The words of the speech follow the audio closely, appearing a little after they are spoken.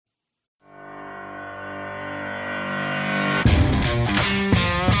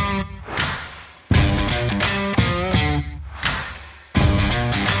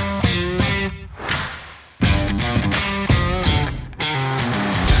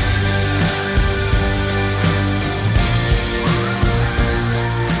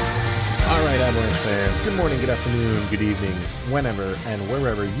good afternoon, good evening, whenever and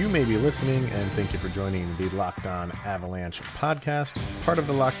wherever you may be listening, and thank you for joining the Locked On Avalanche podcast, part of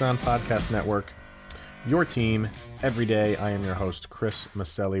the Locked On Podcast Network, your team every day. I am your host, Chris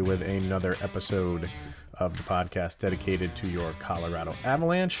Maselli, with another episode of the podcast dedicated to your Colorado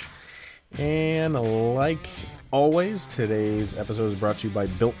Avalanche. And like always, today's episode is brought to you by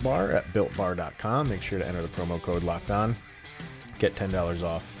Built Bar at BuiltBar.com. Make sure to enter the promo code Locked On. Get $10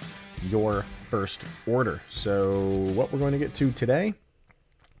 off your first order. So what we're going to get to today,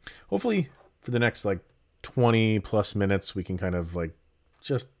 hopefully for the next 20 plus minutes, we can kind of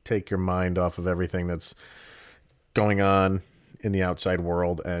just take your mind off of everything that's going on in the outside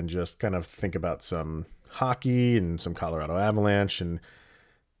world and just kind of think about some hockey and some Colorado Avalanche and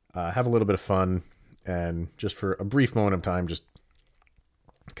have a little bit of fun, and just for a brief moment of time, just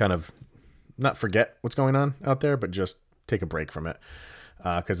kind of not forget what's going on out there, but just take a break from it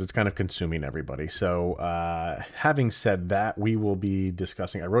because it's kind of consuming everybody. So having said that, we will be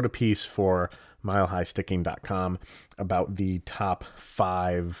discussing, I wrote a piece for milehighsticking.com about the top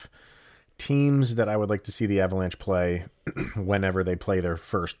 5 teams that I would like to see the Avalanche play whenever they play their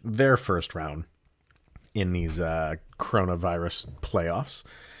first round in these coronavirus playoffs.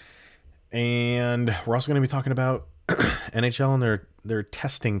 And we're also going to be talking about NHL and their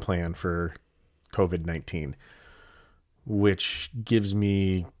testing plan for COVID-19, which gives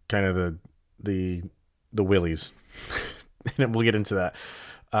me kind of the willies. And we'll get into that.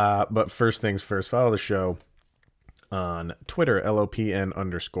 But first things first, follow the show on Twitter,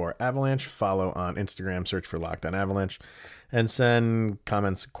 LOPN_Avalanche. Follow on Instagram, search for Locked On Avalanche, and send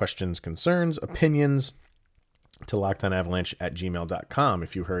comments, questions, concerns, opinions to lockedonavalanche@gmail.com.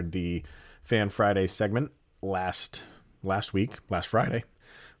 If you heard the Fan Friday segment last Friday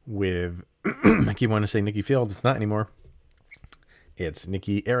with, I keep wanting to say Nikki Field. It's not anymore. It's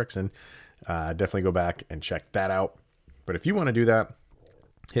Nikki Erickson. Definitely go back and check that out. But if you want to do that,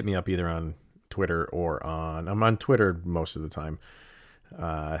 hit me up either on Twitter or I'm on Twitter most of the time.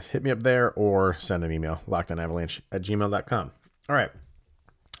 Hit me up there or send an email, lockedonavalanche@gmail.com. All right.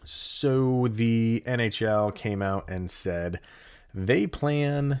 So the NHL came out and said they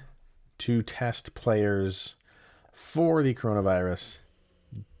plan to test players for the coronavirus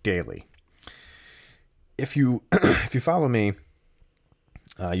daily. If you follow me,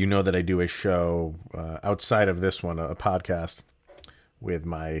 you know that I do a show outside of this one, a podcast with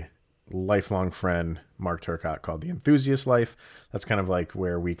my lifelong friend Mark Turcotte called The Enthusiast Life. That's kind of like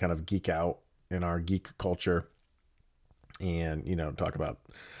where we kind of geek out in our geek culture and, talk about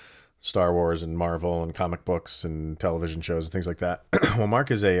Star Wars and Marvel and comic books and television shows and things like that. Well,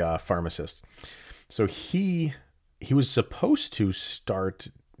 Mark is a pharmacist. So he was supposed to start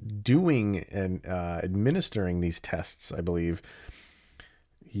doing and administering these tests, I believe,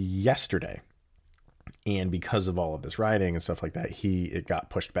 yesterday. And because of all of this rioting and stuff like that, it got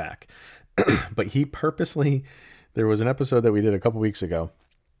pushed back. But there was an episode that we did a couple weeks ago.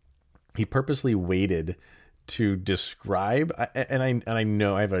 He purposely waited to describe, and I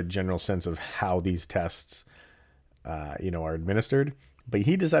know I have a general sense of how these tests, are administered, but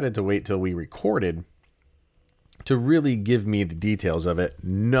he decided to wait till we recorded to really give me the details of it,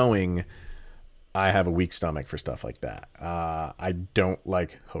 knowing I have a weak stomach for stuff like that. I don't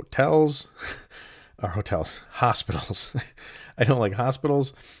like hospitals. I don't like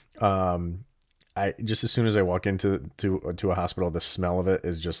hospitals. I just, as soon as I walk into a hospital, the smell of it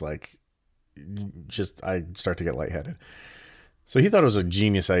is I start to get lightheaded. So he thought it was a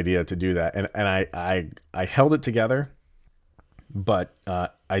genius idea to do that. And I held it together, but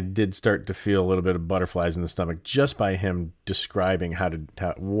I did start to feel a little bit of butterflies in the stomach just by him describing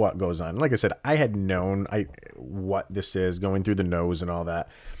what goes on. Like I said, I had known what this is, going through the nose and all that.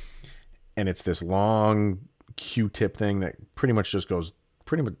 And it's this long Q-tip thing that pretty much just goes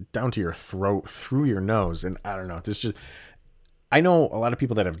pretty much down to your throat, through your nose. And I don't know, I know a lot of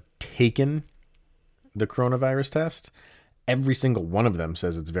people that have taken the coronavirus test. Every single one of them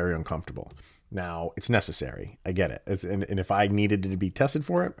says it's very uncomfortable. Now, it's necessary. I get it. And if I needed to be tested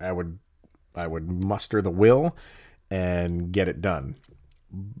for it, I would muster the will and get it done.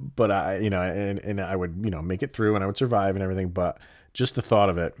 But I would, make it through and I would survive and everything. But just the thought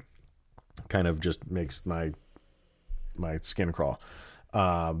of it kind of just makes my skin crawl.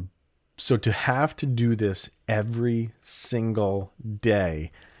 So to have to do this every single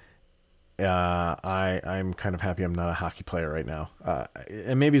day, I'm kind of happy I'm not a hockey player right now.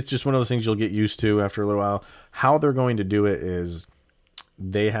 And maybe it's just one of those things you'll get used to after a little while. How they're going to do it is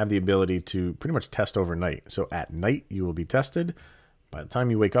they have the ability to pretty much test overnight. So at night you will be tested. By the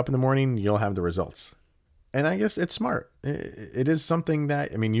time you wake up in the morning, you'll have the results. And I guess it's smart. It is something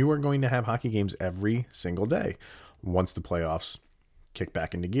that, I mean, you are going to have hockey games every single day once the playoffs kick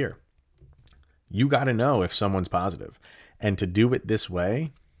back into gear. You got to know if someone's positive. And to do it this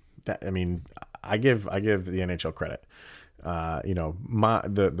way, that, I mean, I give the NHL credit.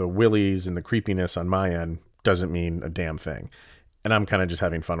 The willies and the creepiness on my end doesn't mean a damn thing. And I'm kind of just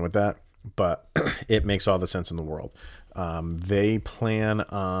having fun with that, but it makes all the sense in the world. They plan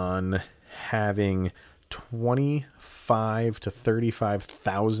on having 25 to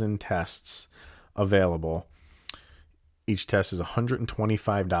 35,000 tests available. Each test is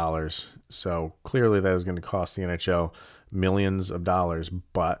 $125. So clearly that is going to cost the NHL millions of dollars,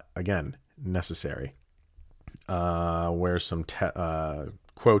 but again, necessary. Where's some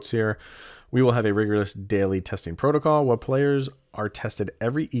quotes here? We will have a rigorous daily testing protocol while players are tested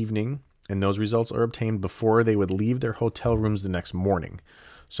every evening, and those results are obtained before they would leave their hotel rooms the next morning.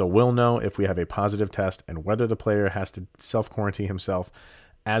 So we'll know if we have a positive test and whether the player has to self-quarantine himself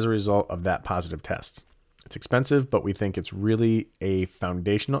as a result of that positive test. It's expensive, but we think it's really a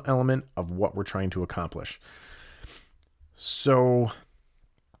foundational element of what we're trying to accomplish. So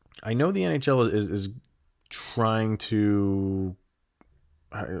I know the NHL is trying to,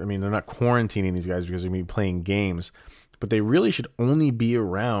 I mean, they're not quarantining these guys because they're going to be playing games, but they really should only be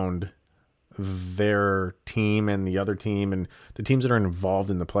around their team and the other team and the teams that are involved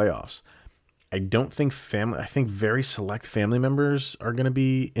in the playoffs. I don't think I think very select family members are going to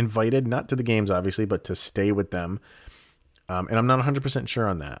be invited, not to the games, obviously, but to stay with them. And I'm not 100% sure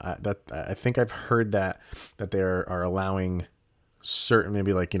on that. I think I've heard that they are allowing certain,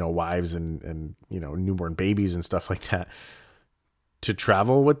 maybe like, wives and newborn babies and stuff like that to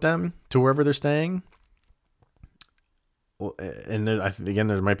travel with them to wherever they're staying. And again,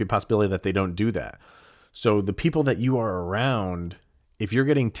 there might be a possibility that they don't do that. So the people that you are around, if you're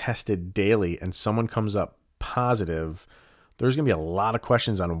getting tested daily and someone comes up positive, there's going to be a lot of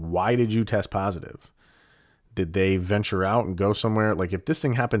questions on why did you test positive? Did they venture out and go somewhere? Like if this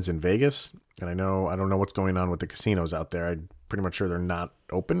thing happens in Vegas, and I don't know what's going on with the casinos out there. I'm pretty much sure they're not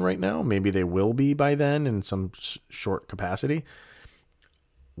open right now. Maybe they will be by then in some short capacity.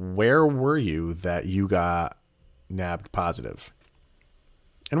 Where were you that you got nabbed positive?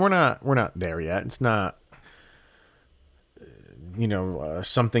 And we're not there yet. It's not,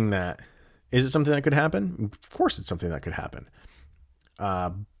 something that, is it something that could happen? Of course it's something that could happen.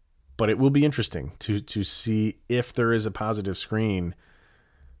 But it will be interesting to see if there is a positive screen.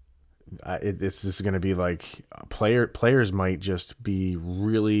 This is going to be like players might just be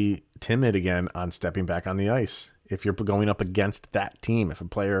really timid again on stepping back on the ice. If you're going up against that team, if a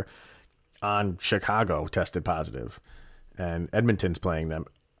player on Chicago tested positive and Edmonton's playing them,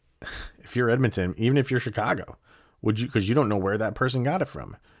 if you're Edmonton, even if you're Chicago, because you don't know where that person got it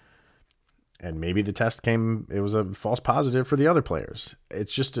from. And maybe the test it was a false positive for the other players.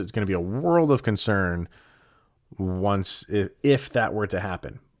 It's going to be a world of concern if that were to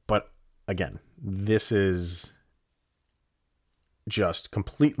happen. But again, this is just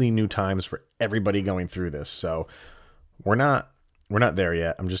completely new times for everybody going through this. So we're not there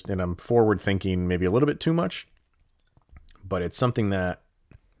yet. I'm forward thinking maybe a little bit too much, but it's something that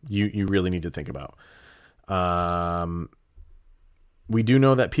you really need to think about. We do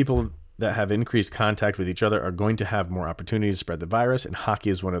know that people that have increased contact with each other are going to have more opportunities to spread the virus, and hockey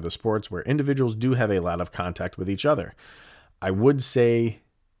is one of the sports where individuals do have a lot of contact with each other. I would say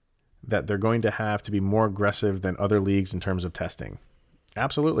that they're going to have to be more aggressive than other leagues in terms of testing.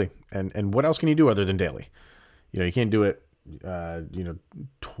 Absolutely. And what else can you do other than daily? You can't do it,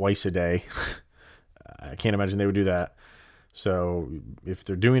 twice a day. I can't imagine they would do that. So if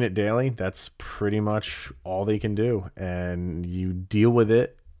they're doing it daily, that's pretty much all they can do. And you deal with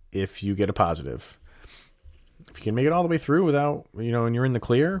it if you get a positive. If you can make it all the way through without, and you're in the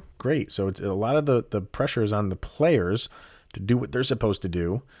clear, great. So it's a lot of the pressure is on the players to do what they're supposed to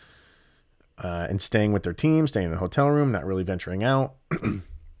do, and staying with their team, staying in a hotel room, not really venturing out.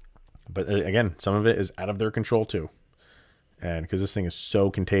 But again, some of it is out of their control too. And because this thing is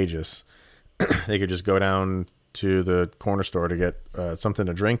so contagious, they could just go down to the corner store to get something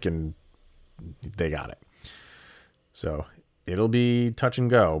to drink and they got it. So it'll be touch and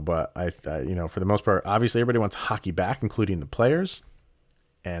go, but for the most part, obviously everybody wants hockey back, including the players,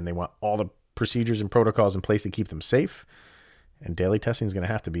 and they want all the procedures and protocols in place to keep them safe. And daily testing is going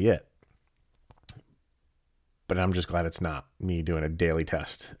to have to be it. But I'm just glad it's not me doing a daily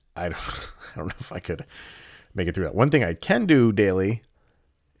test. I don't know if I could make it through that. One thing I can do daily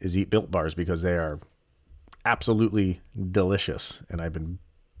is eat Built Bars because they are absolutely delicious. And I've been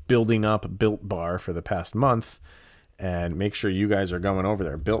building up Built Bar for the past month, And make sure you guys are going over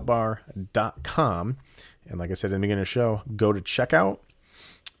there, builtbar.com. And like I said in the beginning of the show, go to checkout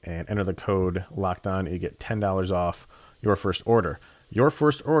and enter the code locked on. You get $10 off your first order. Your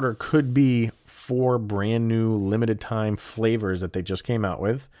first order could be 4 brand new limited time flavors that they just came out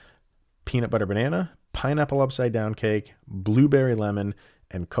with: peanut butter banana, pineapple upside down cake, blueberry lemon,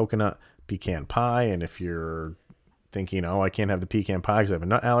 and coconut pecan pie. And if you're thinking, oh, I can't have the pecan pie because I have a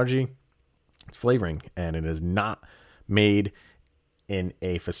nut allergy, it's flavoring, and it is not made in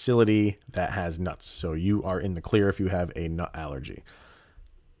a facility that has nuts. So you are in the clear if you have a nut allergy.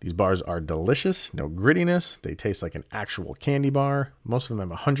 These bars are delicious, no grittiness. They taste like an actual candy bar. Most of them have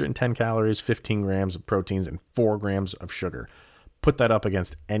 110 calories, 15 grams of proteins, and 4 grams of sugar. Put that up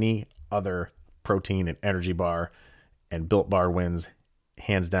against any other protein and energy bar, and Built Bar wins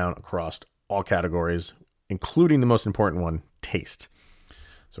hands down across all categories, including the most important one, taste.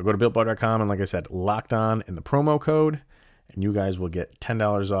 So go to builtbar.com, and like I said, locked on in the promo code, and you guys will get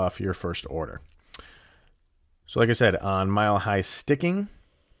 $10 off your first order. So like I said, on Mile High Sticking,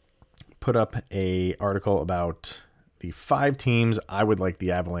 put up a article about the 5 teams I would like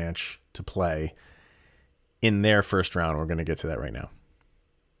the Avalanche to play in their first round. We're going to get to that right now.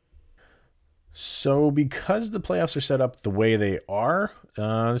 So because the playoffs are set up the way they are,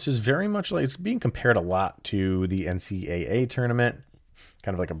 this is very much like, it's being compared a lot to the NCAA tournament,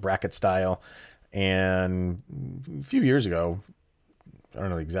 kind of like a bracket style. And a few years ago, I don't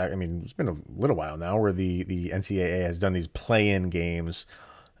know exactly, I mean, it's been a little while now where the NCAA has done these play-in games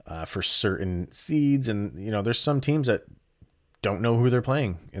for certain seeds. And, you know, there's some teams that don't know who they're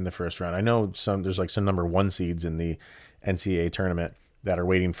playing in the first round. I know there's like some number 1 seeds in the NCAA tournament that are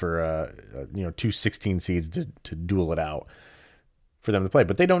waiting for, 2 16 seeds to duel it out for them to play,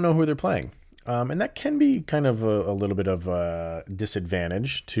 but they don't know who they're playing. And that can be kind of a little bit of a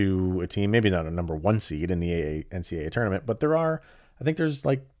disadvantage to a team, maybe not a number 1 seed in the NCAA tournament, but I think there's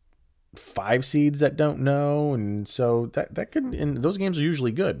like 5 seeds that don't know. And so that could, and those games are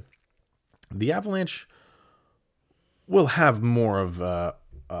usually good. The Avalanche will have more of a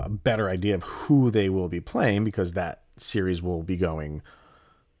better idea of who they will be playing because that series will be going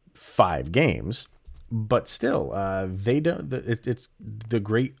 5 games. But still, they don't. It's the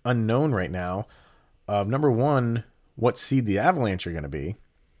great unknown right now of number 1, what seed the Avalanche are going to be,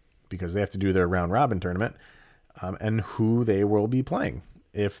 because they have to do their round robin tournament, and who they will be playing.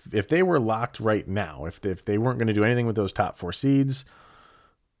 If they were locked right now, if they weren't going to do anything with those top 4 seeds,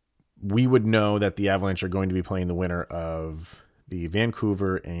 we would know that the Avalanche are going to be playing the winner of the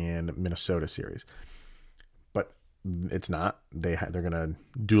Vancouver and Minnesota series. But it's not. They're going to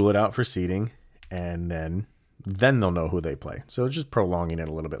duel it out for seeding. And then they'll know who they play. So it's just prolonging it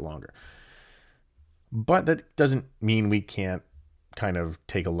a little bit longer. But that doesn't mean we can't kind of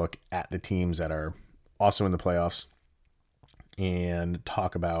take a look at the teams that are also in the playoffs and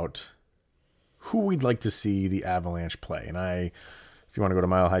talk about who we'd like to see the Avalanche play. And if you want to go to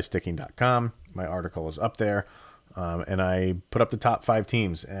milehighsticking.com, my article is up there. And I put up the top 5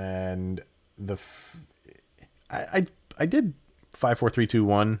 teams. And I did 5, 4, 3, 2,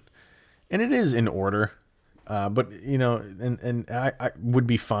 1. And it is in order, but, you know, and I would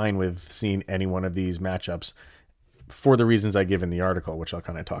be fine with seeing any one of these matchups for the reasons I give in the article, which I'll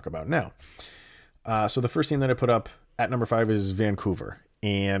kind of talk about now. So the first team that I put up at number 5 is Vancouver.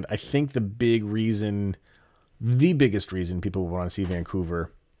 And I think the biggest reason people want to see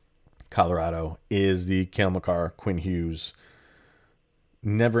Vancouver, Colorado, is the Cale Makar, Quinn Hughes,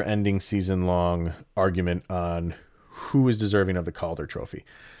 never-ending season-long argument on who is deserving of the Calder Trophy.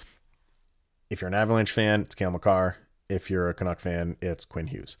 If you're an Avalanche fan, it's Cale Makar. If you're a Canuck fan, it's Quinn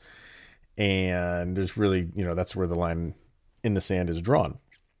Hughes. And there's really, that's where the line in the sand is drawn.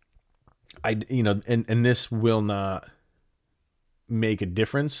 And this will not make a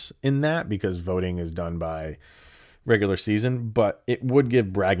difference in that because voting is done by regular season, but it would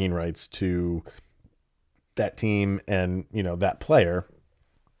give bragging rights to that team and, that player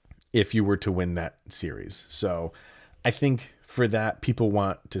if you were to win that series. So I think for that, people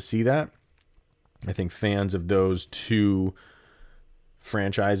want to see that. I think fans of those 2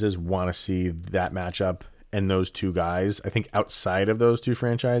 franchises want to see that matchup and those 2 guys. I think outside of those 2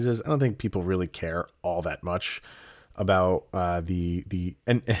 franchises, I don't think people really care all that much about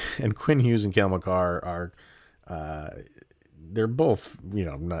and Quinn Hughes and Cale Makar are they're both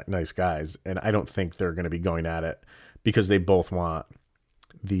nice guys, and I don't think they're going to be going at it because they both want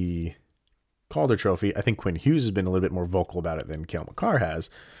the Calder Trophy. I think Quinn Hughes has been a little bit more vocal about it than Cale Makar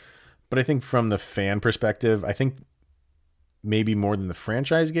has. But I think from the fan perspective, I think maybe more than the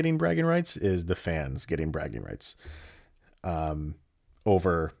franchise getting bragging rights is the fans getting bragging rights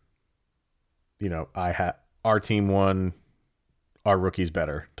over, our team won, our rookie's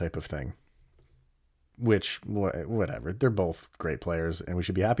better type of thing. Which, whatever. They're both great players, and we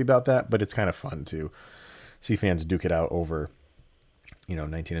should be happy about that, but it's kind of fun to see fans duke it out over,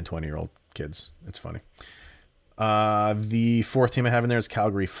 19 and 20-year-old kids. It's funny. The fourth team I have in there is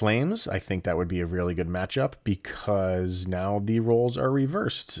Calgary Flames. I think that would be a really good matchup because now the roles are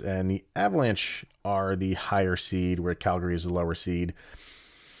reversed, and the Avalanche are the higher seed where Calgary is the lower seed.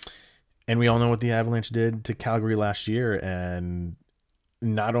 And we all know what the Avalanche did to Calgary last year, and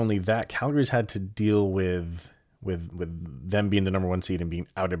not only that, Calgary's had to deal with them being the number one seed and being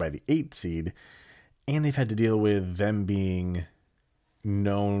outed by the 8th seed, and they've had to deal with them being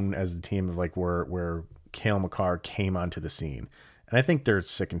known as the team of like where Cale Makar came onto the scene. And I think they're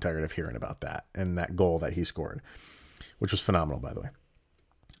sick and tired of hearing about that and that goal that he scored, which was phenomenal, by the way.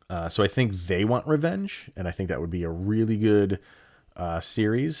 So I think they want revenge, and I think that would be a really good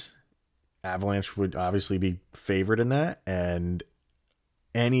series. Avalanche would obviously be favored in that, and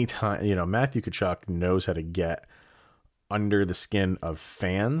anytime, Matthew Tkachuk knows how to get under the skin of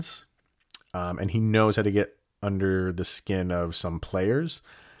fans, and he knows how to get under the skin of some players,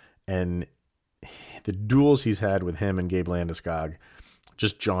 and the duels he's had with him and Gabe Landeskog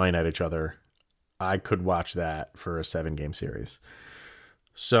just jawing at each other, I could watch that for a 7-game series.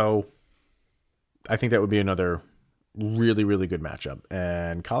 So I think that would be another really, really good matchup.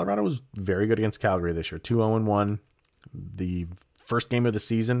 And Colorado was very good against Calgary this year, 2-0-1. The first game of the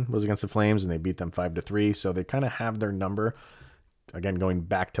season was against the Flames, and they beat them 5-3. So they kind of have their number, again, going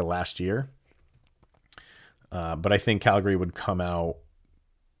back to last year. But I think Calgary would come out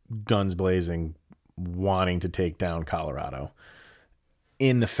guns blazing, wanting to take down Colorado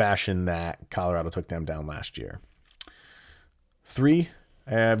in the fashion that Colorado took them down last year. 3,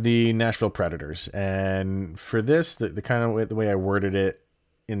 I have the Nashville Predators. And for this, the kind of the way I worded it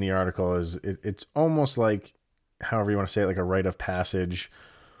in the article is it's almost like, however you want to say it, like a rite of passage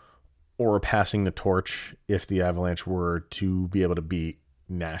or passing the torch if the Avalanche were to be able to beat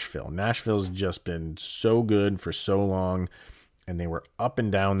Nashville. Nashville's just been so good for so long, and they were up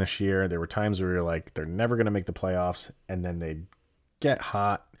and down this year. There were times where you're like, they're never going to make the playoffs, and then they'd get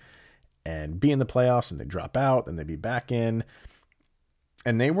hot and be in the playoffs, and they'd drop out, and they'd be back in.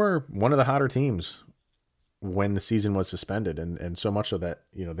 And they were one of the hotter teams when the season was suspended, and so much so that,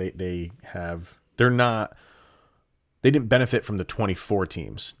 they didn't benefit from the 24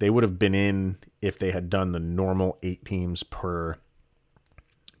 teams. They would have been in if they had done the normal 8 teams per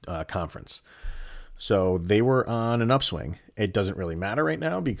conference. So they were on an upswing. It doesn't really matter right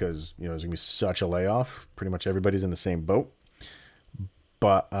now because, there's going to be such a layoff. Pretty much everybody's in the same boat.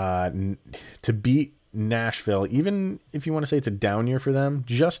 But to beat Nashville, even if you want to say it's a down year for them,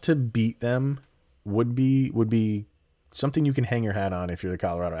 just to beat them would be something you can hang your hat on if you're the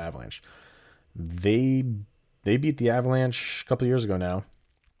Colorado Avalanche. They beat the Avalanche a couple of years ago now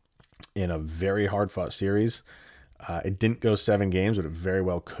in a very hard-fought series. It didn't go 7 games, but it very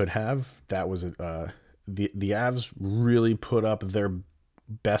well could have. That was the Avs really put up their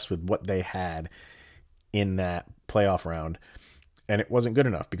best with what they had in that playoff round, and it wasn't good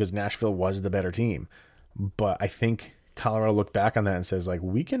enough because Nashville was the better team. But I think Colorado looked back on that and says, like,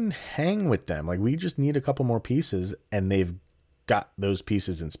 we can hang with them. Like, we just need a couple more pieces, and they've got those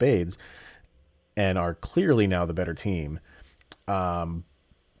pieces in spades and are clearly now the better team. And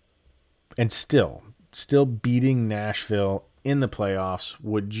still beating Nashville in the playoffs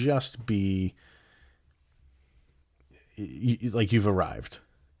would just be like you've arrived.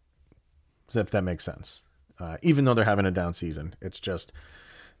 If that makes sense. Even though they're having a down season, it's just,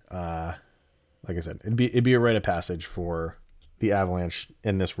 like I said, it'd be a rite of passage for the Avalanche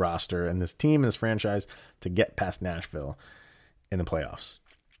in this roster and this team and this franchise to get past Nashville in the playoffs.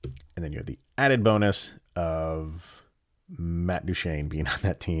 And then you have the added bonus of Matt Duchene being on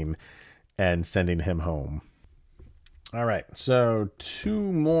that team and sending him home. All right, so 2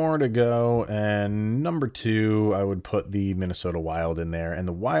 more to go, and number 2, I would put the Minnesota Wild in there, and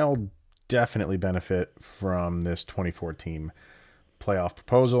the Wild definitely benefit from this 24-team playoff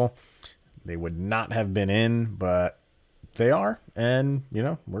proposal. They would not have been in, but they are, and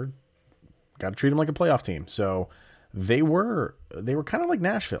we're got to treat them like a playoff team. So they were kind of like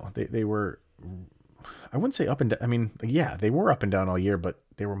Nashville. They were, I wouldn't say up and down. I mean, yeah, they were up and down all year, but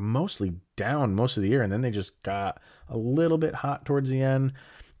they were mostly down most of the year, and then they just got a little bit hot towards the end.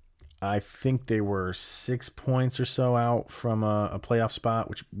 I think they were 6 points or so out from a playoff spot,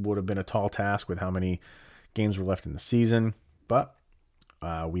 which would have been a tall task with how many games were left in the season. But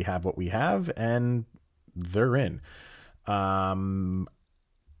we have what we have, and they're in. Yeah,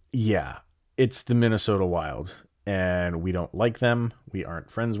 it's the Minnesota Wild, and we don't like them. We aren't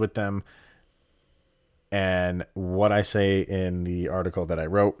friends with them. And what I say in the article that I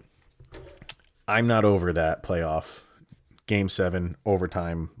wrote, I'm not over that playoff Game 7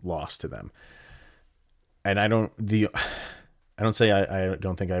 overtime loss to them. And I don't say I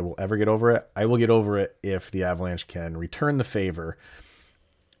don't think I will ever get over it. I will get over it if the Avalanche can return the favor.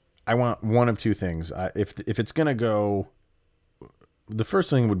 I want one of two things. If it's going to go, the first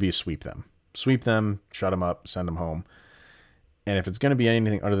thing would be sweep them. Sweep them, shut them up, send them home. And if it's going to be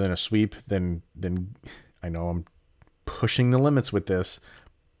anything other than a sweep, then I know I'm pushing the limits with this,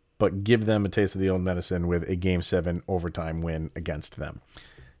 but give them a taste of the old medicine with a Game 7 overtime win against them.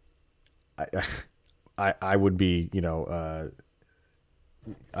 I would be,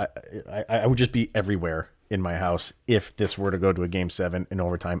 I would just be everywhere in my house if this were to go to a Game 7 in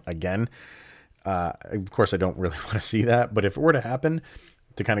overtime again. Of course, I don't really want to see that, but if it were to happen,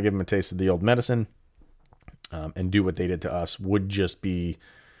 to kind of give them a taste of the old medicine and do what they did to us would just be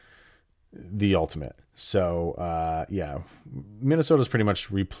the ultimate. So, Minnesota's pretty much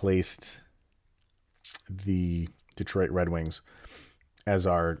replaced the Detroit Red Wings as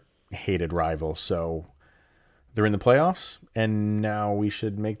our hated rival. So they're in the playoffs, and now we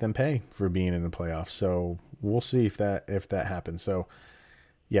should make them pay for being in the playoffs. So we'll see if that happens. So,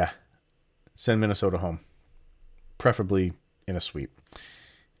 yeah, send Minnesota home, preferably in a sweep.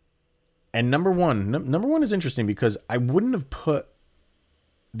 And number one is interesting because I wouldn't have put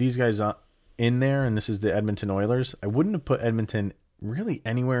these guys in there, and this is the Edmonton Oilers. I wouldn't have put Edmonton really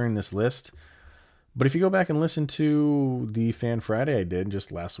anywhere in this list. But if you go back and listen to the Fan Friday I did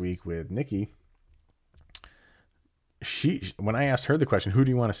just last week with Nikki, when I asked her the question, who do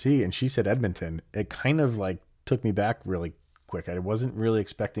you want to see? And she said Edmonton, it kind of like took me back really quick. I wasn't really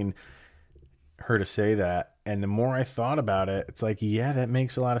expecting her to say that. And the more I thought about it, it's like, yeah, that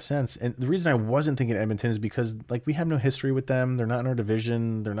makes a lot of sense. And the reason I wasn't thinking Edmonton is because like we have no history with them. They're not in our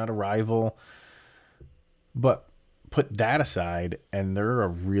division. They're not a rival. But put that aside, and they're a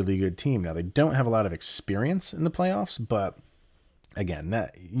really good team. Now, they don't have a lot of experience in the playoffs, but again,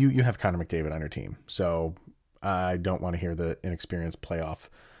 that you have Connor McDavid on your team. So I don't want to hear the inexperienced playoff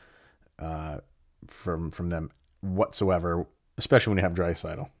from them whatsoever, especially when you have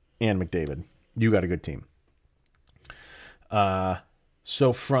Draisaitl and McDavid. You got a good team.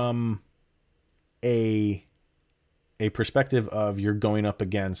 So from a perspective of you're going up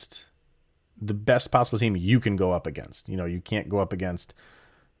against the best possible team you can go up against. You can't go up against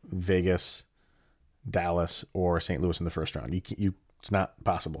Vegas, Dallas, or St. Louis in the first round. It's not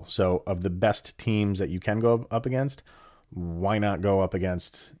possible. So of the best teams that you can go up against, why not go up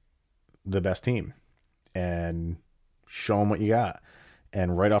against the best team and show them what you got?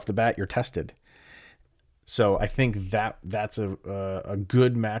 And right off the bat, you're tested. So I think that's a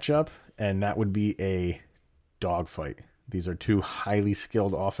good matchup, and that would be a dogfight. These are two highly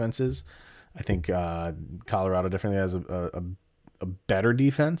skilled offenses. I think Colorado definitely has a better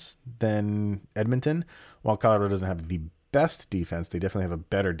defense than Edmonton. While Colorado doesn't have the best defense, they definitely have a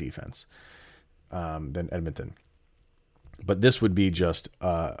better defense than Edmonton. But this would be just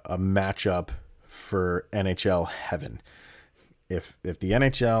a matchup for NHL heaven. If the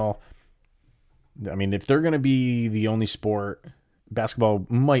NHL, I mean, if they're going to be the only sport, basketball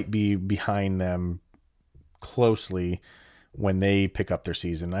might be behind them closely when they pick up their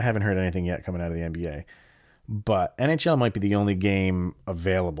season. I haven't heard anything yet coming out of the NBA, but NHL might be the only game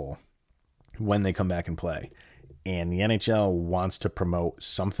available when they come back and play. And the NHL wants to promote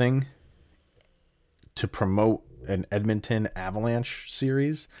something, to promote an Edmonton Avalanche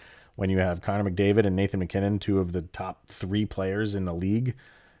series when you have Connor McDavid and Nathan MacKinnon, two of the top 3 players in the league,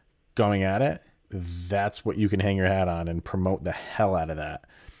 going at it. That's what you can hang your hat on and promote the hell out of that.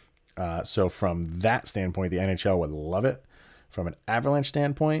 So from that standpoint, the NHL would love it. From an Avalanche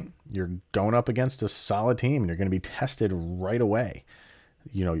standpoint, you're going up against a solid team and you're going to be tested right away.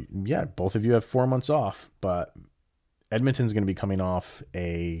 Both of you have 4 months off, but Edmonton's going to be coming off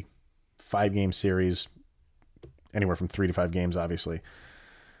a 5-game series, anywhere from 3 to 5 games, obviously.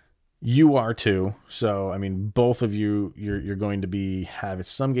 You are too. So, I mean, both of you, you're going to have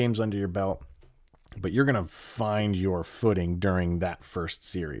some games under your belt, but you're going to find your footing during that first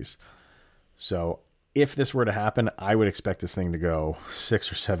series. So if this were to happen, I would expect this thing to go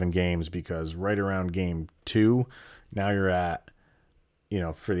 6 or 7 games, because right around game 2, now you're at,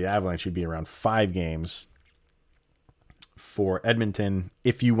 for the Avalanche, you'd be around 5 games. For Edmonton,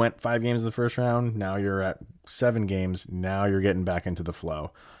 if you went 5 games in the first round, now you're at 7 games. Now you're getting back into the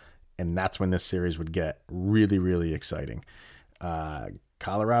flow. And that's when this series would get really, really exciting.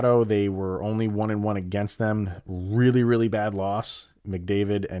 Colorado, they were only 1-1 against them. Really, really bad loss.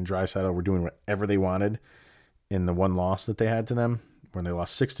 McDavid and Draisaitl were doing whatever they wanted in the one loss that they had to them. when they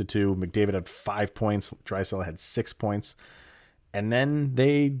lost 6-2. McDavid had 5 points. Draisaitl had 6 points. And then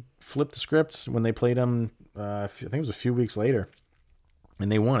they flipped the script when they played them, I think it was a few weeks later.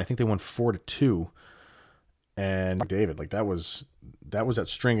 And they won. I think they won 4-2. And McDavid, like that was that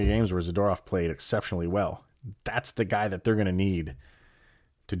string of games where Zadorov played exceptionally well. That's the guy that they're going to need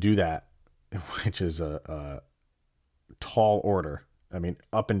to do that, which is a tall order. I mean,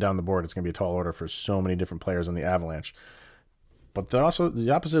 up and down the board, it's going to be a tall order for so many different players on the Avalanche. But the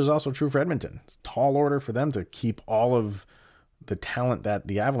opposite is also true for Edmonton. It's a tall order for them to keep all of the talent that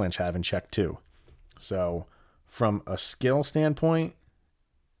the Avalanche have in check too. So from a skill standpoint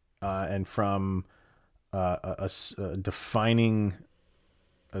and from a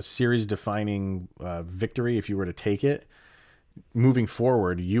series-defining victory, if you were to take it, moving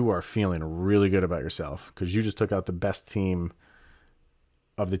forward, you are feeling really good about yourself because you just took out the best team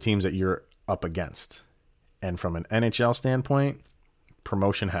of the teams that you're up against. And from an NHL standpoint,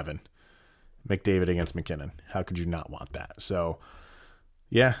 promotion heaven. McDavid against McKinnon. How could you not want that? So,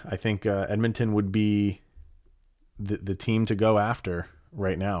 yeah, I think Edmonton would be the team to go after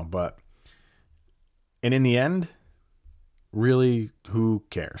right now. And in the end, really, who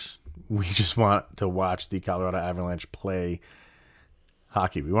cares? We just want to watch the Colorado Avalanche play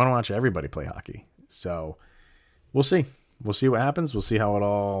hockey. We want to watch everybody play hockey. So we'll see. We'll see what happens. We'll see how it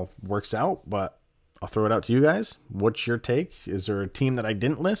all works out. But I'll throw it out to you guys. What's your take? Is there a team that I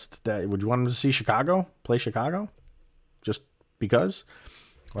didn't list that would you want them to see Chicago play Chicago? Just because?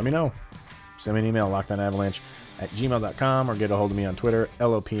 Let me know. Send me an email, lockedonavalanche@gmail.com, or get a hold of me on Twitter,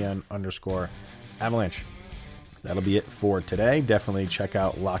 LOPN_Avalanche. That'll be it for today. Definitely check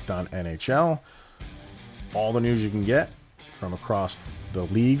out Locked On NHL. All the news you can get from across the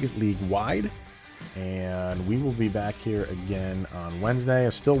league-wide. And we will be back here again on Wednesday.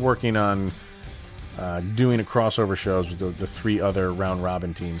 I'm still working on doing a crossover shows with the 3 other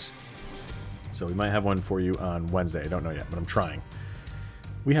round-robin teams. So we might have one for you on Wednesday. I don't know yet, but I'm trying.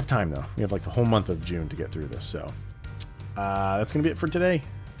 We have time, though. We have like the whole month of June to get through this. So that's going to be it for today.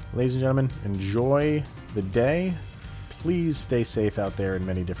 Ladies and gentlemen, enjoy the day. Please stay safe out there in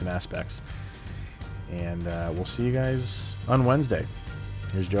many different aspects. And we'll see you guys on Wednesday.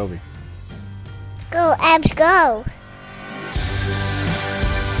 Here's Jovi. Go, Abs, go!